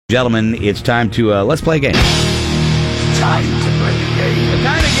Gentlemen, it's time to let's play a game. Time to play the game. What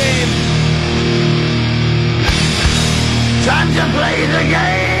kind of game? Time to play the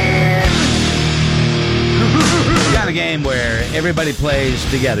game. It's kind of game where everybody plays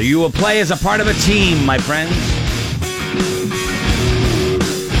together. You will play as a part of a team, my friends.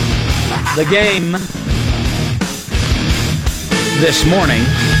 The game this morning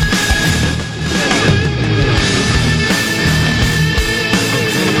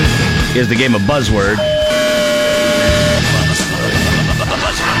is the game of buzzword.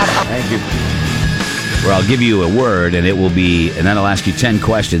 Thank you. Where I'll give you a word, and it will be, and then I'll ask you 10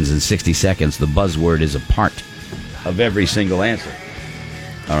 questions in 60 seconds. The buzzword is a part of every single answer.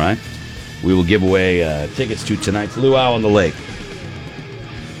 All right? We will give away tickets to tonight's Luau on the Lake.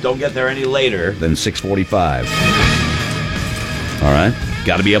 Don't get there any later than 6:45. All right?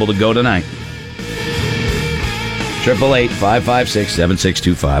 Got to be able to go tonight.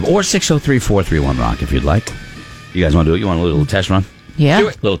 888-556-7625 or 603-431-ROCK if you'd like. You guys want to do it? You want a little test run? Yeah. Do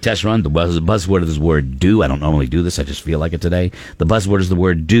it. Little test run. The buzzword is the word do. I don't normally do this. I just feel like it today. The buzzword is the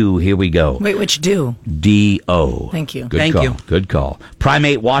word do. Here we go. Wait, which do? D-O. Thank you. Good Thank call. you. Good call.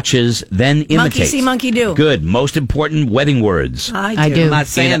 Primate watches, then imitates. Monkey see, monkey do. Good. Most important wedding words. I do. I'm not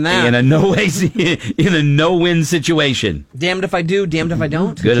saying that. In a no-win situation. Damned if I do, damned if I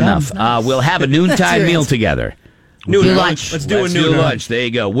don't. Good enough. We'll have a noontime meal together. Noon lunch. Let's do a Let's noon do lunch. There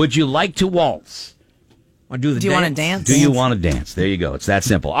you go. Would you like to waltz? I'll do the Do you dance. want to dance? Do you want to dance? There you go. It's that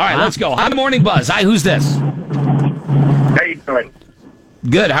simple. All right, let's go. Hi, Morning Buzz. Hi, who's this? How you doing?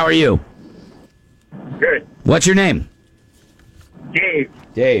 Good. How are you? Good. What's your name? Dave.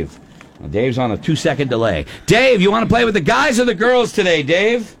 Dave. Well, Dave's on a 2-second delay. Dave, you want to play with the guys or the girls today,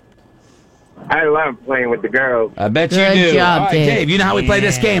 Dave? I love playing with the girls. I bet Good you do. job, All right, Dave. Dave, you know how we play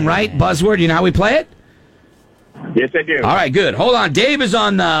this game, right? Buzzword, you know how we play it? Yes, I do. All right, good. Hold on. Dave is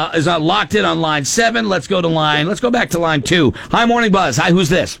on locked in on line 7. Let's go back to line 2. Hi, Morning Buzz. Hi, who's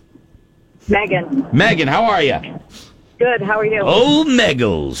this? Megan. Megan, how are you? Good. How are you? Oh,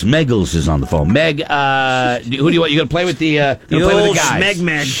 Meggles. Meggles is on the phone. Meg, who do you want? You going to play with the play with the guys?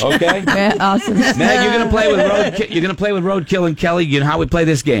 Meg. Okay. Yeah, awesome. Meg, you're going to play with Roadkill and Kelly. You know how we play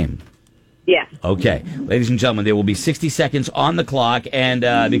this game? Yes. Okay. Ladies and gentlemen, there will be 60 seconds on the clock, and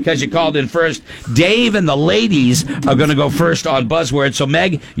because you called in first, Dave and the ladies are going to go first on buzzword. So,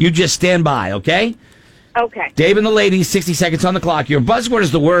 Meg, you just stand by, okay? Okay. Dave and the ladies, 60 seconds on the clock. Your buzzword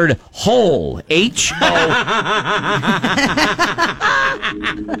is the word whole. H-O...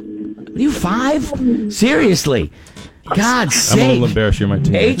 Are you 5? Seriously. God's sake. I'm a little embarrassed you're my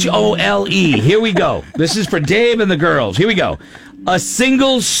team. H-O-L-E. Here we go. This is for Dave and the girls. Here we go. A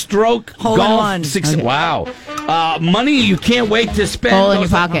single stroke Hole in golf. one. Okay. Wow. Money you can't wait to spend. Hole in your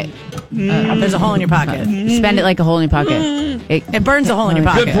pocket. There's a hole in your pocket. Spend it like a hole in your pocket. It burns a hole in your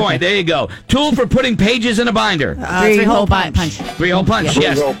pocket. Good point. There you go. Tool for putting pages in a binder. Three-hole punch. 3-hole punch.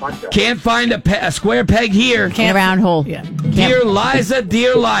 Yes. 3-hole punch. Can't find a square peg here. In a round hole. Yeah. Dear Liza,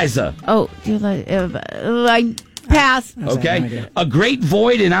 dear Liza. Oh, I pass. Okay. A great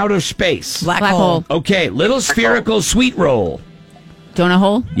void in outer space. Black Black hole. hole. Okay. Little spherical sweet roll. Donut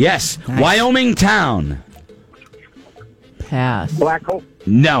hole. Yes. Nice. Wyoming town. Pass. Black hole.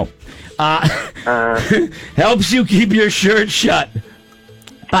 No. Helps you keep your shirt shut.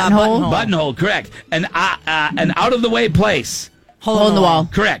 Buttonhole. Buttonhole, correct. An out of the way place. Hole in the wall.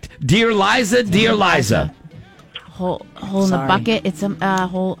 Correct. Dear Liza, dear Liza. Hole in the Sorry. bucket. It's a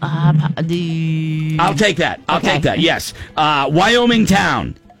hole. I'll take that. I'll Okay. take that. Yes. Wyoming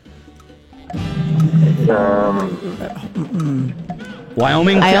town.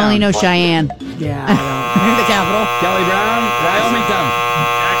 Wyoming town. I only know Cheyenne. Yeah. The capital. Kelly Brown, Wyoming town.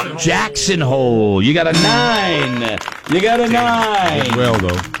 Jackson Hole. You got a 9. You got a 9. Well, though.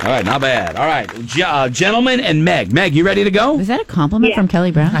 All right, not bad. All right, gentlemen and Meg. Meg, you ready to go? Is that a compliment from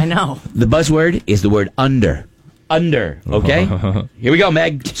Kelly Brown? I know. The buzzword is the word under. Under, okay? Here we go,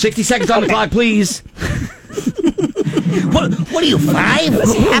 Meg. 60 seconds on the clock, please. What are you, 5?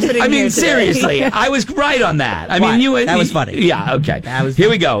 What's happening I mean, here today? seriously, I was right on that. I What? mean, you. That was funny. Yeah, okay. That was Here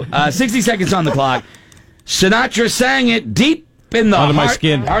we go. 60 seconds on the clock. Sinatra sang it deep in the Under my heart.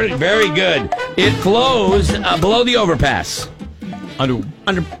 skin. Very good. It flows below the overpass.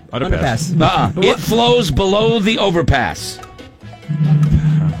 Underpass. It flows below the overpass.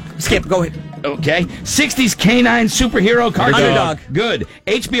 Skip, go ahead. Okay. 60s canine superhero cartoon. Underdog. Good.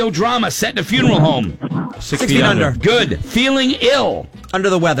 HBO drama set in a funeral home. 16 under. Good. Feeling ill.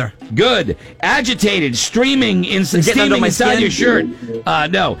 Under the weather. Good. Agitated. Streaming getting under steaming my inside skin? your shirt.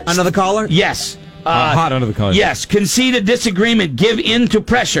 No. Under the collar. Yes. Hot under the collar. Yes. Concede a disagreement. Give in to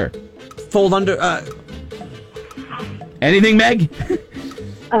pressure. Fold under. Anything, Meg?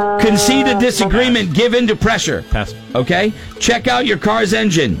 Concede a disagreement. Give in to pressure. Pass. Okay. Check out your car's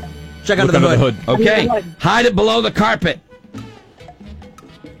engine. Check under Look the under hood. the hood. Okay. Under the hood. Hide it below the carpet.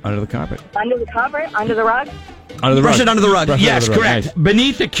 Under the carpet. Under the cover? Under the rug? Under the Brush rug. it under the rug. Brush it Yes, under the rug. correct.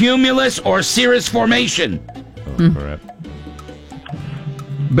 Beneath the cumulus or cirrus formation. Nice. Oh, crap.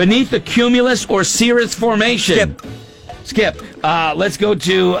 Beneath the cumulus or cirrus formation. Skip. Let's go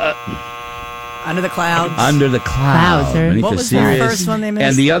to Under the clouds. under the cloud. Clouds, sir. Beneath What the was the cirrus. first one they missed?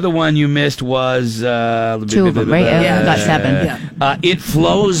 And the other one you missed was 2 of them, right? Yeah. We got 7. Yeah. It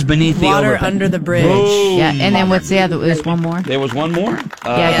flows beneath the Water overpass. under the bridge. Yeah, and then what's the other? There's one more. There was one more.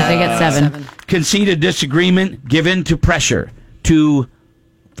 Yeah, because they got 7. Concede a disagreement. Give in to pressure. To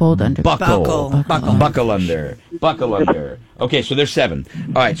Fold under. buckle. Buckle. Buckle under. Buckle under. Okay, so there's 7.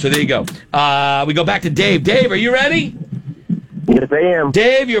 All right, so there you go. We go back to Dave. Dave, are you ready? Yes, I am.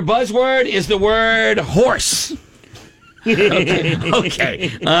 Dave, your buzzword is the word horse.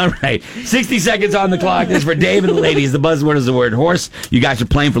 Okay. All right. 60 seconds on the clock. This is for Dave and the ladies. The buzzword is the word horse. You guys are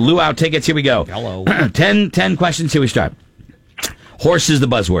playing for luau tickets. Here we go. Hello. 10 questions. Here we start. Horse is the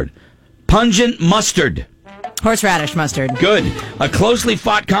buzzword. Pungent mustard. Horseradish mustard. Good. A closely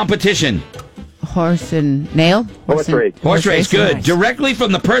fought competition. Horse and nail. Horse race. Horse race. Good. Nice. Directly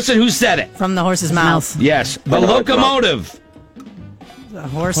from the person who said it. From the horse's mouth. Yes. The locomotive. The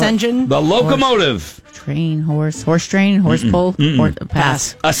horse engine. The locomotive. Train, horse train, horse pull,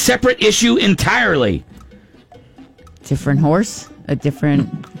 pass. A separate issue entirely. Different horse, a different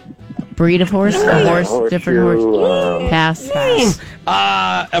breed of horse, a horse, different horse. Pass.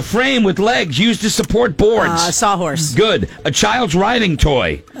 A frame with legs used to support boards. Sawhorse. Good. A child's riding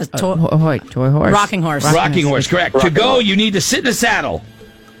toy. A Toy horse. Rocking horse. Rocking horse, correct. To go, you need to sit in a saddle.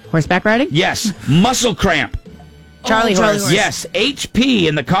 Horseback riding? Yes. Muscle cramp. Charlie horse. Yes. HP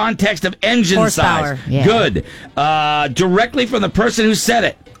in the context of engine Horsepower. size. Yeah. Good. Directly from the person who said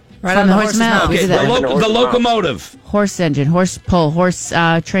it. Right From on the the horse's horse's mouth. mouth. We Okay. did that. The locomotive. Horse engine, horse pull, horse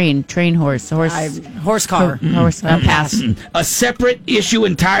train horse, Horse car. horse pass. A separate issue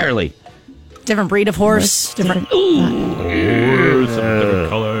entirely. Different breed of horse. Different. Different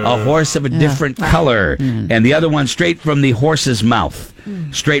color. A horse of a different color. And the other one straight from the horse's mouth.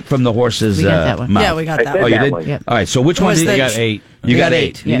 Straight from the horse's We got that one. mouth. Yeah, we got I that said Oh, one. you that did? one. Yep. All right, so which one was did the- you You get? got 8. You got Yeah,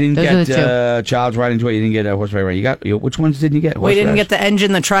 8. You yeah, didn't those are get the child's riding toy. You didn't get a horse riding. You got which ones didn't you get? We didn't Horse get the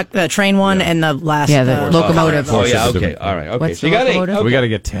engine, the truck, the train one, and the last. Yeah, the locomotive. Oh yeah, Horses are okay, different. all right, okay. What's so you the got 8. locomotive? Okay. We got to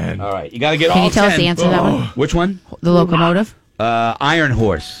get 10. All right, you got to get Can all you tell 10. us the answer to that one? Which one? The locomotive? Iron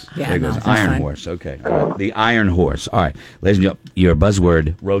horse. Yeah, there no, goes that's Iron fine. horse. Okay, all right. The iron horse. All right, ladies and gentlemen, your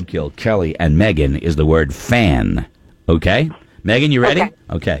buzzword, roadkill, Kelly and Megan, is the word fan. Okay, Megan, you ready?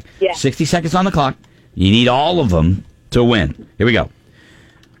 Okay. Yeah. 60 seconds on the clock. You need all of them to win. Here we go.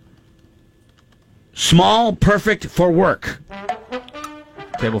 Small, perfect for work.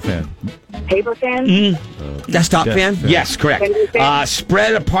 Table fan. Paper fan? Desktop fan. Yes, correct.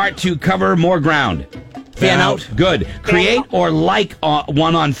 Spread apart to cover more ground. Fan out. Good. Create or like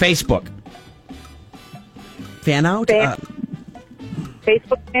one on Facebook. Fan out. Fan.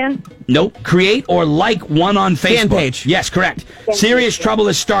 Facebook fan? Nope. Create or like one on Facebook. Fan page. Yes, correct. Serious trouble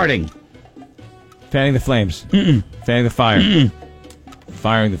is starting. Fanning the flames. Fanning the fire.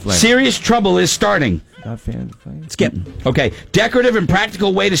 Firing the flames. Serious trouble is starting. Not fanning the flames. Skip. Okay. Decorative and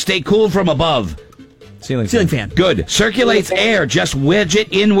practical way to stay cool from above. Ceiling fan. Good. Circulates air. Just wedge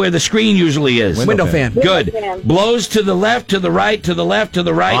it in where the screen usually is. Window fan. Good. Window fan. Blows to the left, to the right, to the left, to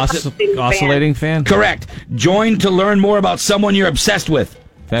the right. Oscillating fan. Correct. Join to learn more about someone you're obsessed with.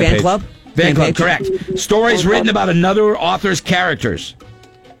 Fan page. club. Fan club, page. correct. Stories written about another author's characters.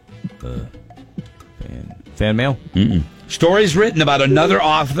 Fan mail. Stories written about another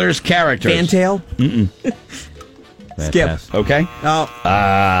author's characters. Fantail. Skip. Pass. Okay. Oh.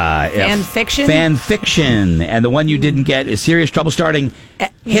 Fan fiction? Fan fiction. And the one you didn't get is serious trouble starting.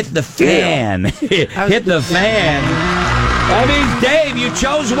 Hit the fan. Hit the fan. That means, Dave, you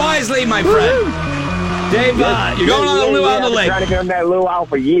chose wisely, my friend. Dave, you're going on the luau on the lake. Trying to get on that luau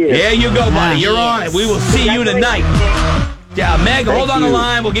for years. There you go, buddy. You're on it. We will see you tonight. Yeah, Meg, hold on the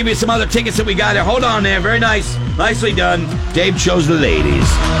line. We'll give you some other tickets that we got there. Hold on there. Very nice. Nicely done. Dave chose the ladies.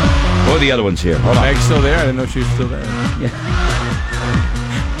 Or the other ones here. Hold on. Meg's still there. I didn't know she was still there.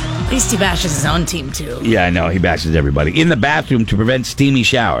 At least he bashes his own team, too. Yeah, I know. He bashes everybody. In the bathroom to prevent steamy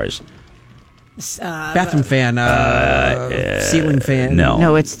showers. Bathroom fan. Ceiling fan.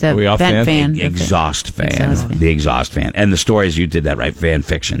 No, it's the Are we off vent fan? fan. Exhaust fan. Exhaust fan. The exhaust fan. And the stories, you did that right. Fan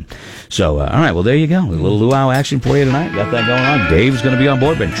fiction. So, all right. Well, there you go. A little luau action for you tonight. Got that going on. Dave's going to be on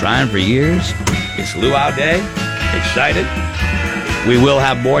board. Been trying for years. It's luau day. Excited. We will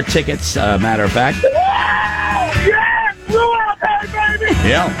have more tickets, matter of fact. Yes! Luau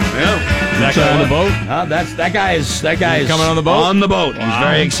Yeah. That guy on the boat? That guy is coming on the boat? On the boat. He's Wow.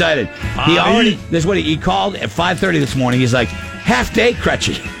 very excited. This is what he called at 5:30 this morning. He's like, half day,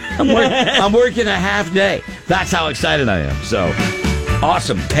 Crutchy. I'm working a half day. That's how excited I am. So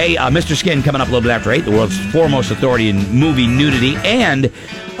awesome. Hey, Mr. Skin coming up a little bit after 8, the world's foremost authority in movie nudity, and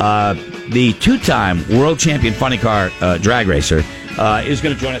the two-time world champion funny car drag racer is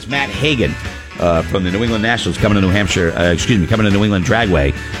going to join us. Matt Hagan from the New England Nationals coming to New Hampshire. Coming to New England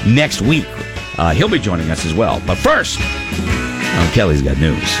Dragway next week. He'll be joining us as well. But first, Kelly's got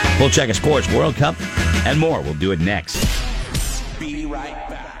news. Full check of sports, World Cup, and more. We'll do it next. Be right